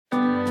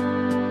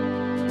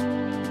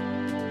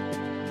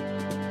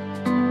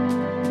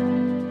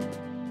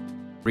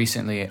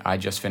Recently, I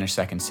just finished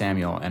 2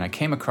 Samuel, and I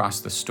came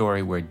across the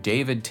story where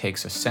David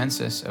takes a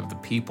census of the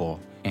people,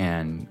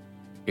 and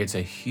it's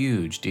a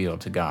huge deal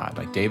to God.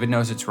 Like, David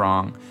knows it's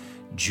wrong.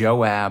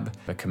 Joab,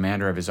 the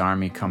commander of his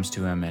army, comes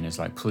to him and is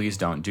like, please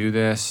don't do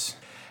this.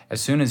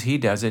 As soon as he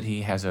does it,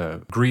 he has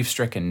a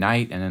grief-stricken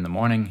night, and in the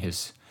morning,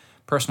 his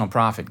personal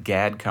prophet,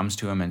 Gad, comes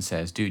to him and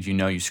says, dude, you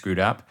know you screwed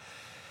up,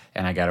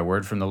 and I got a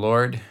word from the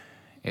Lord.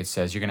 It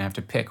says you're going to have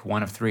to pick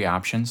one of three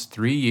options: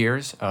 3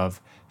 years of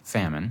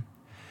famine,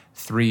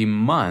 3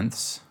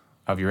 months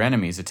of your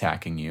enemies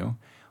attacking you,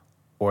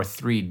 or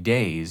 3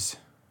 days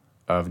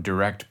of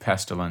direct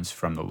pestilence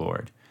from the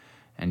Lord.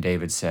 And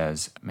David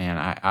says, man,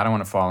 I don't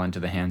want to fall into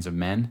the hands of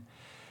men.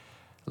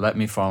 Let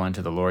me fall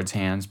into the Lord's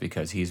hands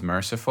because he's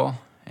merciful.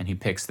 And he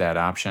picks that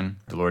option.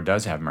 The Lord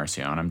does have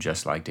mercy on him,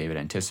 just like David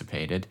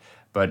anticipated,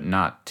 but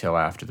not till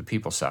after the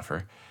people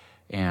suffer.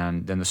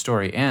 And then the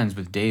story ends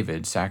with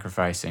David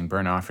sacrificing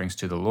burnt offerings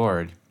to the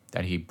Lord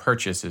that he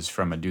purchases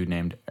from a dude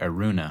named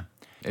Araunah.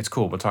 It's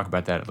cool. We'll talk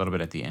about that a little bit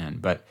at the end.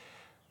 But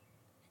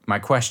my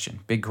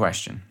question, big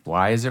question,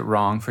 why is it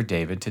wrong for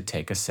David to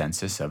take a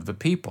census of the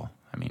people?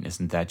 I mean,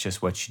 isn't that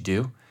just what you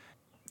do?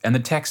 And the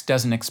text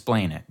doesn't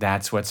explain it.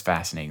 That's what's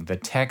fascinating. The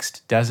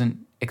text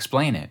doesn't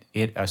explain it.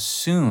 It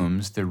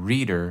assumes the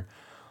reader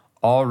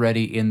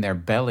already in their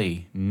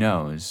belly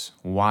knows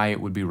why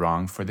it would be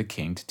wrong for the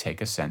king to take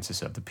a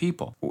census of the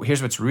people.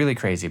 Here's what's really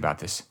crazy about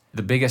this.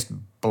 The biggest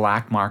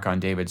black mark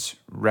on David's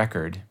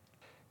record: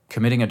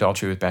 committing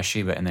adultery with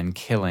Bathsheba and then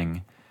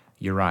killing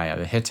Uriah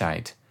the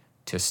Hittite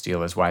to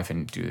steal his wife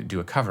and do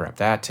a cover-up.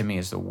 That, to me,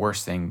 is the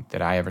worst thing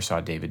that I ever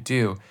saw David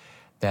do,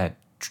 that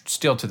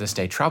still to this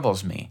day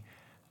troubles me.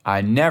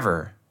 I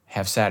never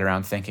have sat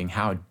around thinking,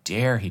 how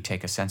dare he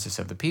take a census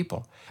of the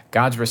people?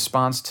 God's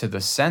response to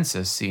the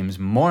census seems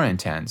more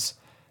intense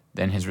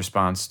than his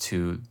response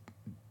to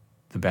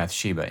the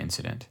Bathsheba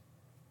incident.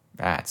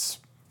 That's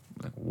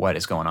what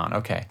is going on.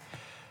 Okay,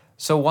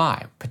 so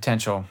why?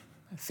 Potential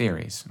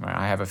theories.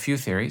 I have a few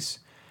theories.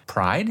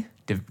 Pride,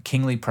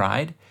 kingly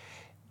pride.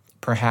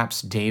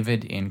 Perhaps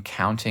David, in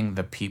counting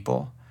the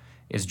people,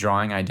 is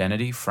drawing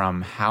identity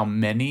from how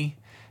many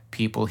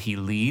people he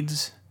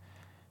leads.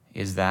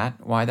 Is that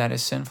why that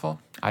is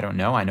sinful? I don't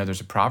know. I know there's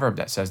a proverb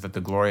that says that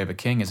the glory of a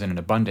king is in an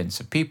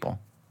abundance of people.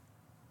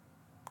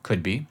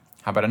 Could be.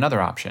 How about another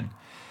option?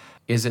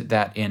 Is it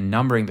that in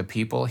numbering the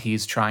people,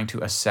 he's trying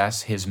to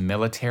assess his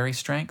military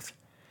strength?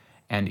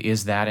 And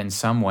is that in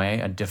some way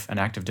an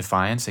act of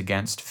defiance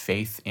against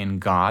faith in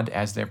God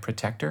as their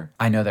protector?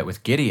 I know that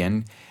with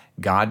Gideon,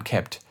 God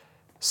kept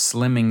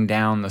slimming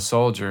down the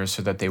soldiers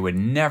so that they would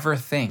never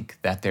think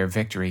that their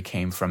victory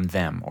came from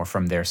them or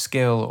from their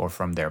skill or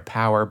from their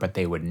power, but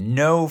they would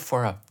know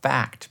for a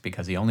fact,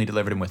 because he only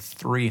delivered him with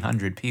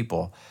 300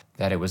 people,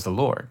 that it was the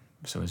Lord.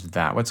 So is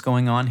that what's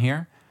going on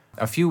here?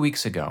 A few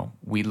weeks ago,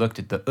 we looked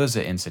at the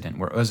Uzzah incident,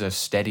 where Uzzah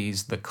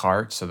steadies the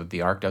cart so that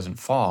the ark doesn't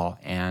fall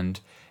and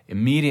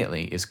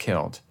immediately is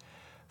killed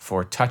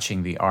for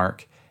touching the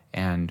ark.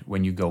 And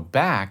when you go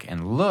back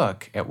and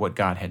look at what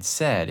God had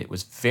said, it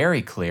was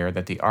very clear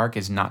that the ark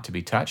is not to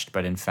be touched,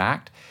 but in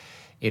fact,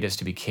 it is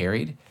to be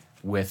carried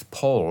with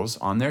poles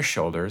on their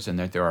shoulders, and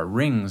that there are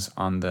rings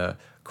on the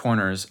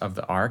corners of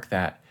the ark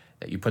that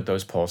you put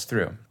those poles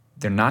through.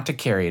 They're not to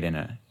carry it in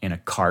a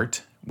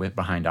cart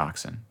behind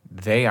oxen.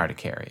 They are to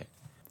carry it.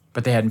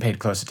 But they hadn't paid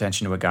close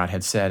attention to what God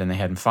had said, and they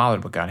hadn't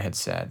followed what God had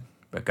said.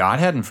 But God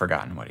hadn't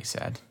forgotten what he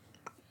said.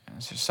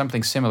 There's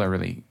something similar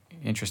really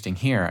interesting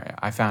here.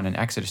 I found in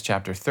Exodus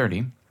chapter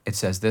 30, it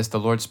says this: the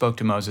Lord spoke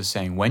to Moses,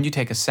 saying, when you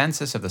take a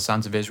census of the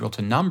sons of Israel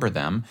to number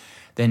them,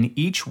 then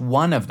each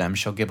one of them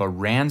shall give a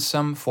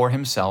ransom for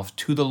himself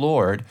to the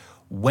Lord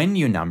when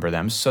you number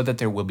them, so that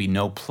there will be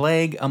no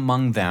plague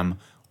among them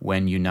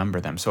when you number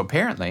them. So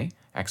apparently,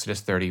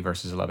 Exodus 30,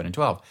 verses 11 and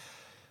 12,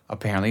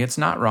 apparently it's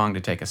not wrong to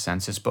take a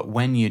census, but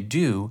when you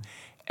do,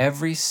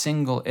 every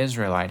single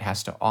Israelite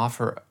has to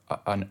offer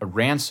a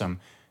ransom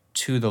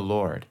to the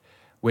Lord,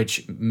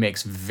 which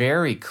makes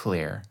very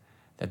clear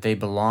that they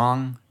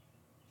belong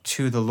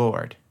to the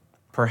Lord.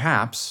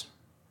 Perhaps,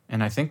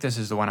 and I think this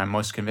is the one I'm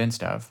most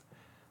convinced of,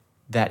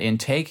 that in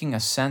taking a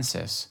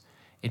census,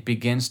 it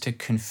begins to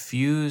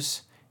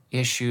confuse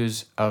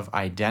issues of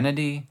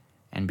identity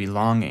and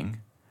belonging.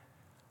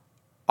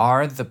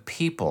 Are the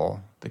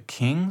people the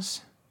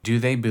kings? Do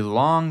they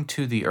belong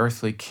to the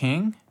earthly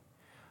king?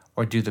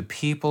 Or do the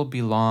people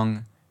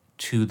belong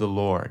to the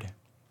Lord?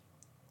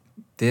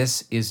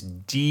 This is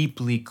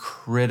deeply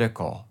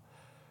critical.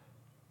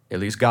 At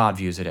least God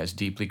views it as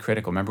deeply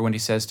critical. Remember when he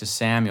says to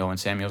Samuel, when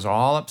Samuel's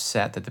all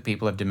upset that the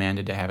people have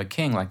demanded to have a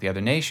king like the other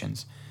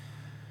nations,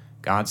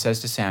 God says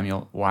to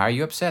Samuel, why are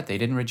you upset? They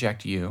didn't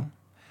reject you.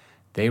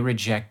 They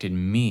rejected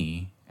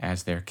me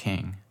as their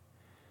king.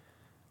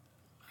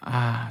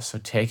 So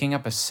taking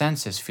up a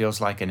census feels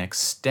like an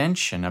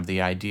extension of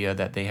the idea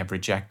that they have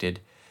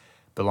rejected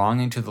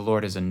belonging to the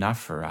Lord is enough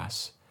for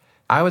us.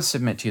 I would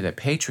submit to you that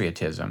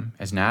patriotism,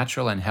 as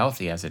natural and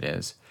healthy as it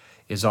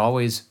is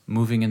always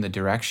moving in the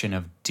direction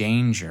of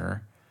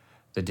danger,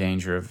 the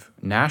danger of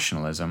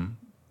nationalism,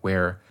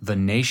 where the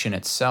nation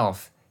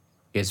itself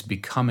is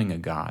becoming a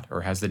god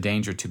or has the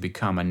danger to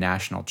become a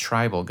national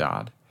tribal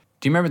god.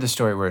 Do you remember the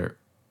story where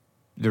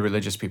the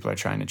religious people are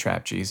trying to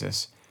trap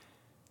Jesus?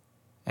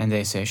 And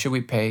they say, should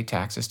we pay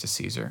taxes to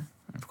Caesar?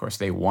 And of course,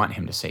 they want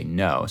him to say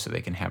no so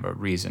they can have a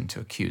reason to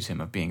accuse him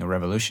of being a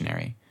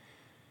revolutionary.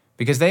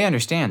 Because they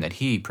understand that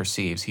he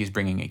perceives he's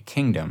bringing a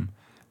kingdom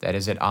that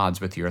is at odds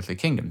with the earthly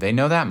kingdom. They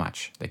know that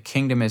much. The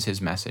kingdom is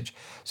his message.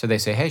 So they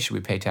say, hey, should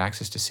we pay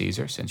taxes to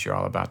Caesar since you're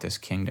all about this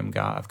kingdom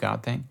of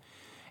God thing?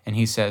 And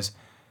he says,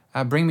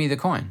 bring me the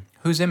coin.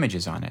 Whose image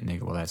is on it? And they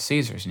go, well, that's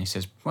Caesar's. And he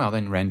says, well,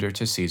 then render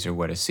to Caesar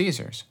what is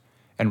Caesar's,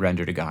 and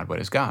render to God what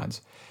is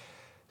God's.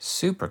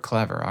 Super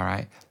clever, all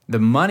right? The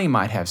money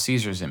might have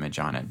Caesar's image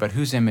on it, but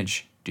whose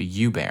image do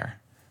you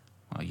bear?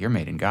 Well, you're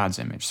made in God's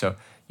image. So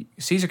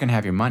Caesar can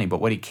have your money,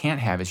 but what he can't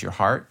have is your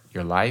heart,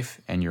 your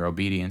life, and your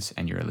obedience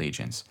and your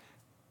allegiance.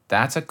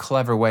 That's a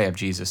clever way of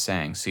Jesus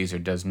saying Caesar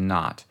does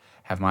not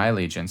have my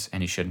allegiance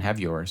and he shouldn't have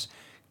yours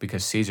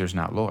because Caesar's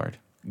not Lord.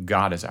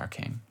 God is our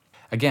king.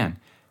 Again,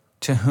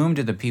 to whom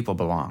do the people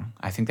belong?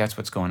 I think that's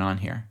what's going on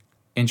here.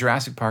 In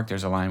Jurassic Park,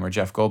 there's a line where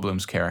Jeff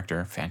Goldblum's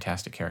character,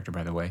 fantastic character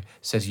by the way,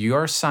 says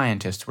your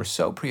scientists were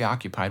so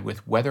preoccupied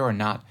with whether or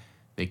not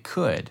they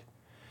could,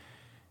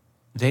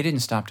 they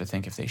didn't stop to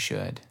think if they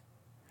should.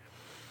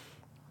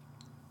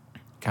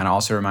 Kind of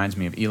also reminds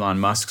me of Elon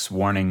Musk's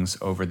warnings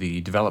over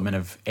the development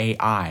of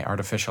AI,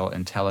 artificial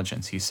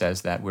intelligence. He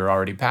says that we're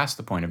already past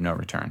the point of no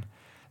return,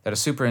 that a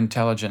super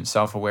intelligent,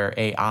 self-aware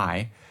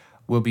AI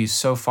will be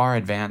so far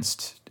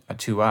advanced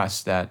to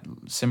us that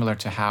similar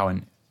to how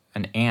an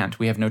ant,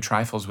 we have no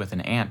trifles with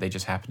an ant, they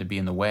just happen to be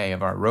in the way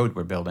of our road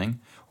we're building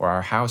or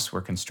our house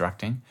we're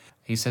constructing.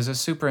 He says a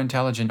super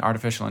intelligent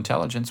artificial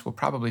intelligence will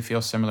probably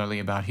feel similarly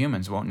about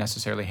humans, won't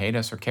necessarily hate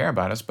us or care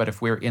about us, but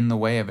if we're in the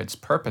way of its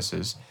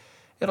purposes,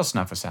 it'll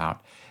snuff us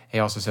out. He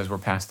also says we're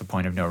past the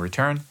point of no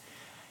return,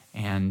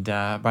 and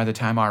by the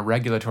time our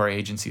regulatory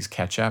agencies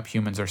catch up,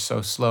 humans are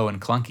so slow and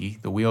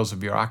clunky, the wheels of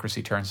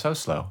bureaucracy turn so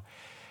slow,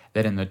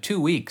 that in the 2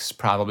 weeks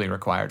probably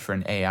required for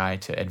an AI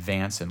to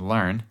advance and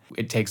learn,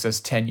 it takes us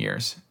 10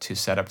 years to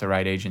set up the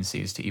right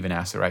agencies, to even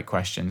ask the right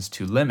questions,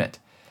 to limit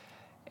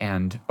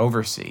and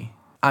oversee.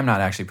 I'm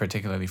not actually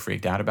particularly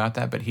freaked out about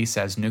that, but he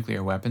says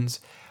nuclear weapons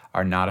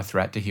are not a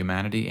threat to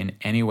humanity in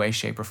any way,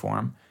 shape, or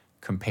form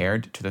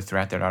compared to the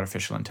threat that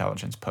artificial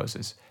intelligence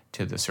poses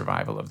to the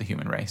survival of the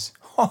human race.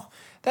 Oh,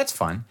 that's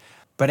fun.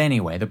 But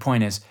anyway, the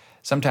point is,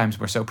 sometimes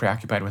we're so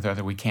preoccupied with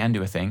whether we can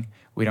do a thing,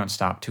 we don't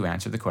stop to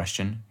answer the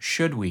question,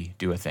 should we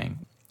do a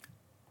thing?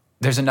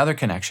 There's another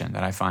connection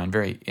that I find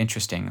very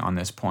interesting on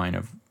this point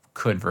of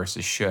could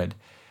versus should.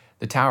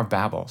 The Tower of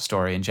Babel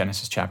story in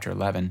Genesis chapter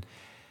 11,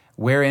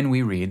 wherein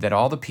we read that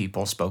all the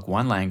people spoke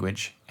one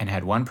language and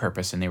had one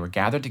purpose, and they were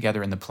gathered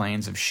together in the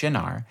plains of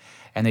Shinar,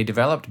 and they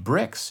developed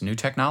bricks, new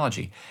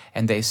technology,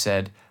 and they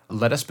said,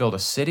 let us build a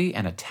city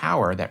and a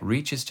tower that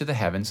reaches to the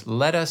heavens.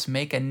 Let us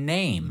make a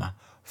name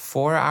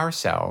for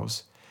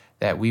ourselves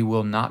that we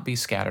will not be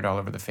scattered all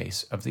over the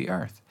face of the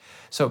earth.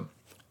 So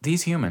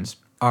these humans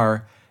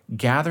are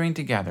gathering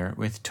together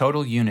with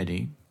total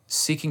unity,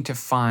 seeking to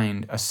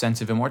find a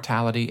sense of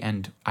immortality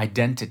and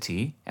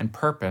identity and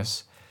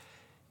purpose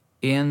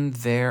in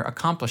their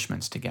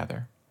accomplishments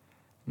together.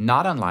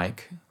 Not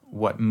unlike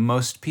what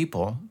most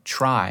people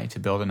try to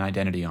build an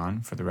identity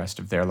on for the rest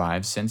of their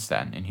lives since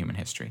then in human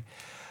history.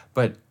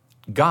 But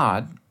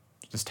God,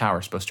 this tower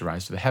is supposed to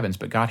rise to the heavens,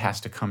 but God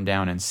has to come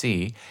down and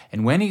see.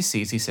 And when he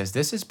sees, he says,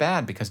 this is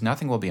bad because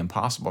nothing will be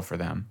impossible for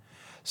them.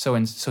 So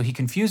he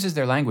confuses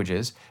their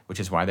languages, which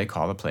is why they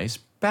call the place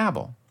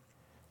Babel.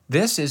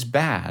 This is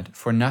bad,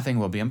 for nothing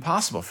will be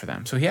impossible for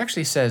them. So he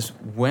actually says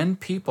when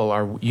people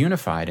are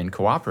unified and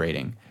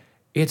cooperating,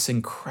 it's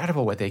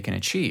incredible what they can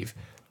achieve.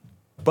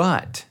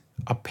 But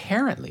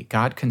apparently,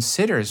 God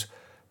considers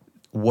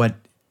what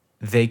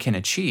they can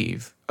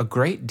achieve a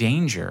great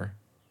danger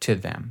to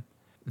them.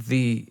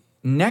 The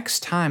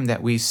next time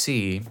that we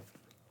see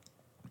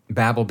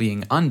Babel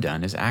being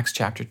undone is Acts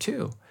chapter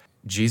 2.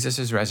 Jesus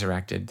is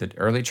resurrected, the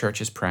early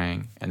church is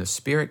praying, and the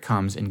Spirit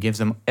comes and gives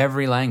them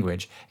every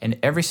language, and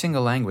every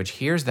single language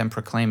hears them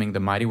proclaiming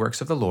the mighty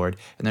works of the Lord,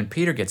 and then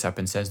Peter gets up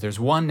and says, there's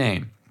one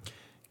name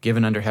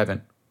given under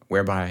heaven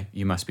whereby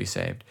you must be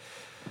saved.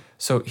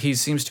 So he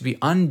seems to be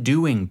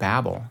undoing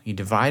Babel. He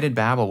divided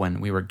Babel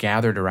when we were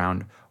gathered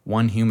around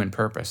one human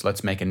purpose.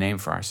 Let's make a name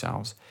for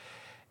ourselves.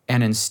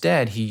 And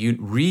instead, he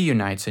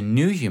reunites a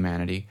new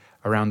humanity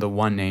around the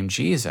one named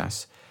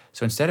Jesus.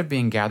 So instead of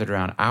being gathered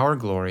around our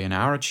glory and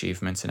our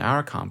achievements and our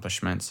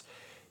accomplishments,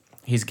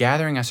 he's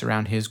gathering us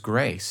around his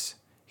grace,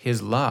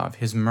 his love,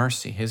 his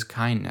mercy, his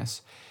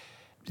kindness.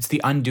 It's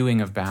the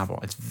undoing of Babel.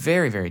 It's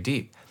very, very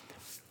deep.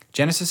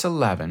 Genesis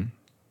 11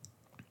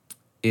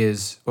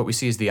 is what we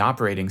see as the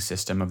operating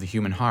system of the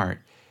human heart,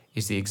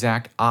 is the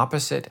exact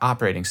opposite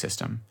operating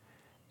system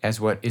as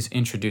what is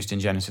introduced in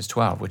Genesis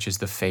 12, which is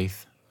the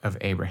faith of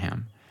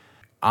Abraham.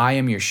 I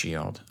am your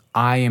shield.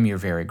 I am your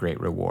very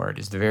great reward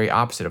is the very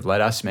opposite of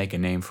let us make a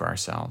name for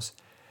ourselves.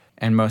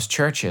 And most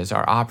churches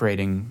are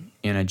operating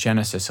in a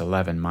Genesis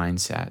 11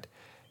 mindset.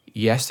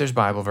 Yes, there's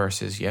Bible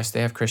verses. Yes,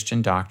 they have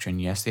Christian doctrine.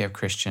 Yes, they have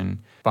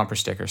Christian bumper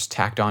stickers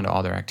tacked onto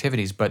all their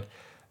activities. But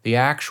the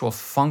actual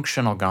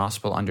functional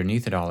gospel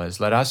underneath it all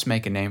is, let us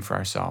make a name for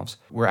ourselves.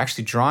 We're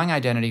actually drawing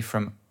identity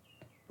from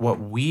what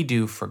we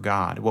do for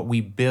God, what we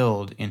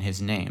build in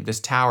his name. This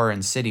tower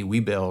and city we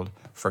build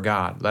for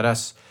God. Let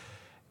us,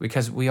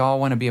 because we all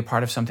want to be a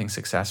part of something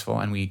successful,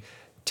 and we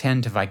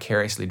tend to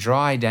vicariously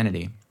draw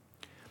identity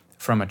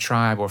from a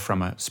tribe or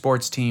from a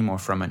sports team or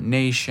from a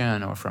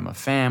nation or from a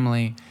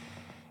family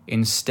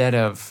instead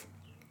of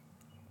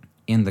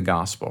in the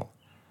gospel.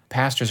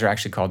 Pastors are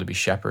actually called to be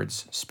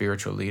shepherds,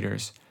 spiritual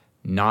leaders,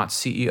 not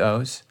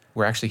CEOs.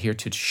 We're actually here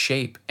to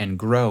shape and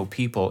grow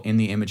people in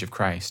the image of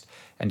Christ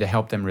and to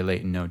help them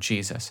relate and know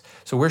Jesus.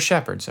 So we're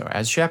shepherds. So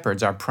as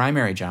shepherds, our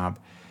primary job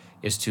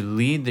is to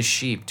lead the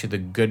sheep to the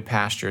good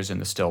pastures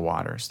and the still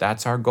waters.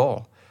 That's our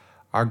goal.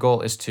 Our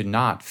goal is to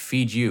not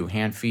feed you,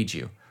 hand feed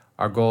you.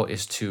 Our goal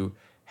is to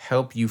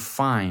help you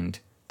find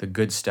the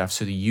good stuff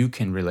so that you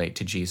can relate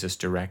to Jesus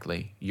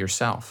directly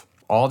yourself.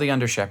 All the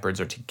under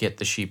shepherds are to get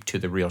the sheep to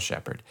the real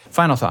shepherd.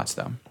 Final thoughts,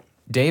 though.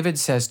 David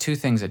says two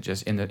things at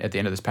the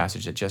end of this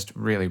passage that just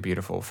really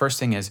beautiful. First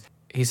thing is,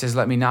 he says,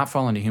 let me not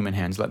fall into human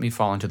hands, let me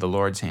fall into the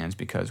Lord's hands,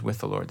 because with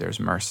the Lord there's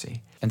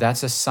mercy. And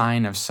that's a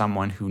sign of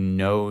someone who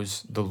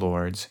knows the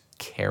Lord's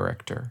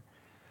character.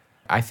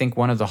 I think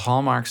one of the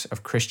hallmarks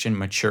of Christian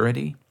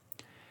maturity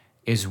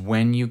is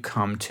when you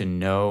come to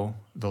know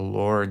the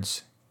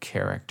Lord's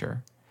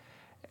character.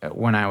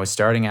 When I was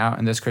starting out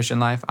in this Christian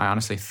life, I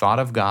honestly thought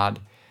of God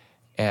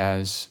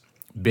as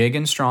big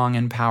and strong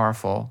and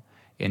powerful,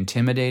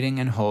 intimidating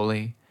and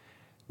holy,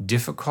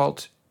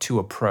 difficult to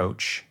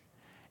approach.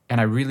 And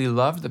I really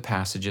loved the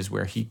passages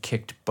where he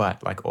kicked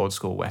butt like old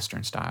school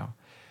Western style.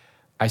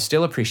 I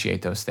still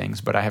appreciate those things,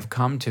 but I have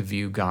come to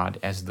view God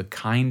as the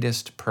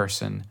kindest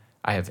person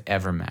I have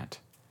ever met.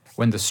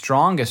 When the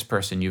strongest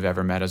person you've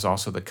ever met is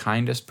also the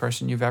kindest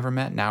person you've ever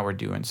met, now we're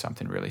doing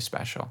something really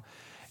special.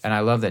 And I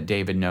love that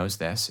David knows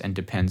this and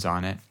depends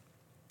on it.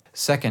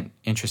 Second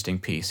interesting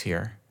piece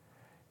here.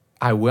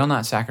 I will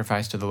not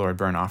sacrifice to the Lord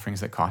burnt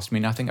offerings that cost me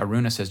nothing.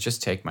 Aruna says,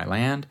 just take my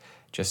land,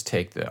 just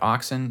take the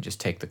oxen, just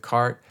take the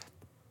cart,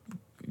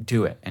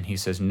 do it. And he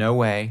says, no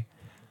way,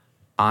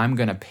 I'm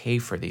going to pay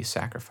for these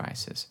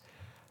sacrifices.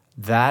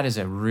 That is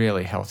a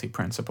really healthy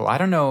principle. I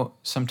don't know,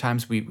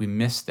 sometimes we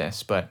miss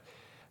this, but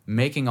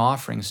making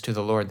offerings to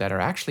the Lord that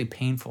are actually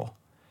painful,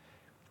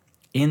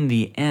 in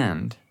the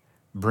end,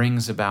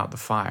 brings about the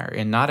fire.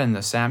 And not in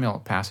the Samuel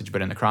passage,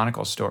 but in the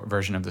Chronicles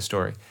version of the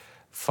story.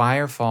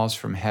 Fire falls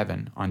from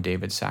heaven on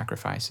David's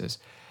sacrifices.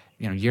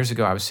 Years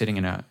ago, I was sitting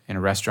in a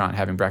restaurant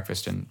having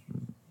breakfast and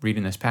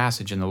reading this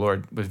passage, and the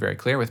Lord was very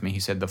clear with me. He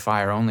said, the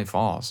fire only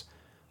falls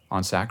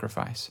on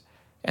sacrifice.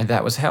 And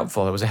that was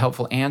helpful. It was a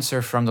helpful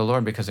answer from the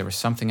Lord because there was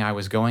something I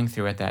was going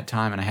through at that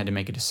time, and I had to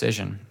make a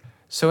decision.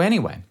 So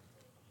anyway,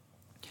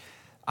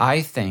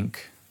 I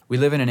think we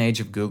live in an age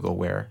of Google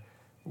where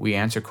we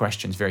answer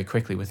questions very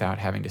quickly without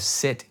having to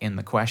sit in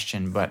the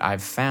question, but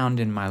I've found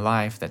in my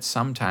life that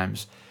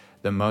sometimes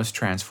the most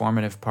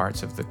transformative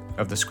parts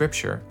of the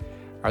Scripture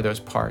are those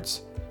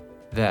parts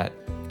that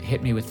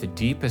hit me with the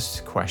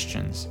deepest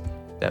questions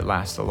that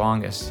last the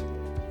longest,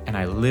 and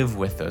I live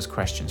with those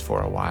questions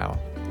for a while.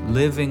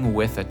 Living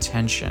with a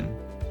tension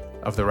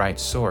of the right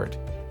sort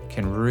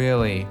can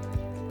really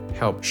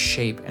help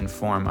shape and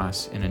form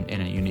us in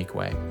a unique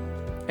way.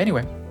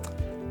 Anyway,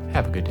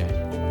 have a good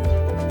day.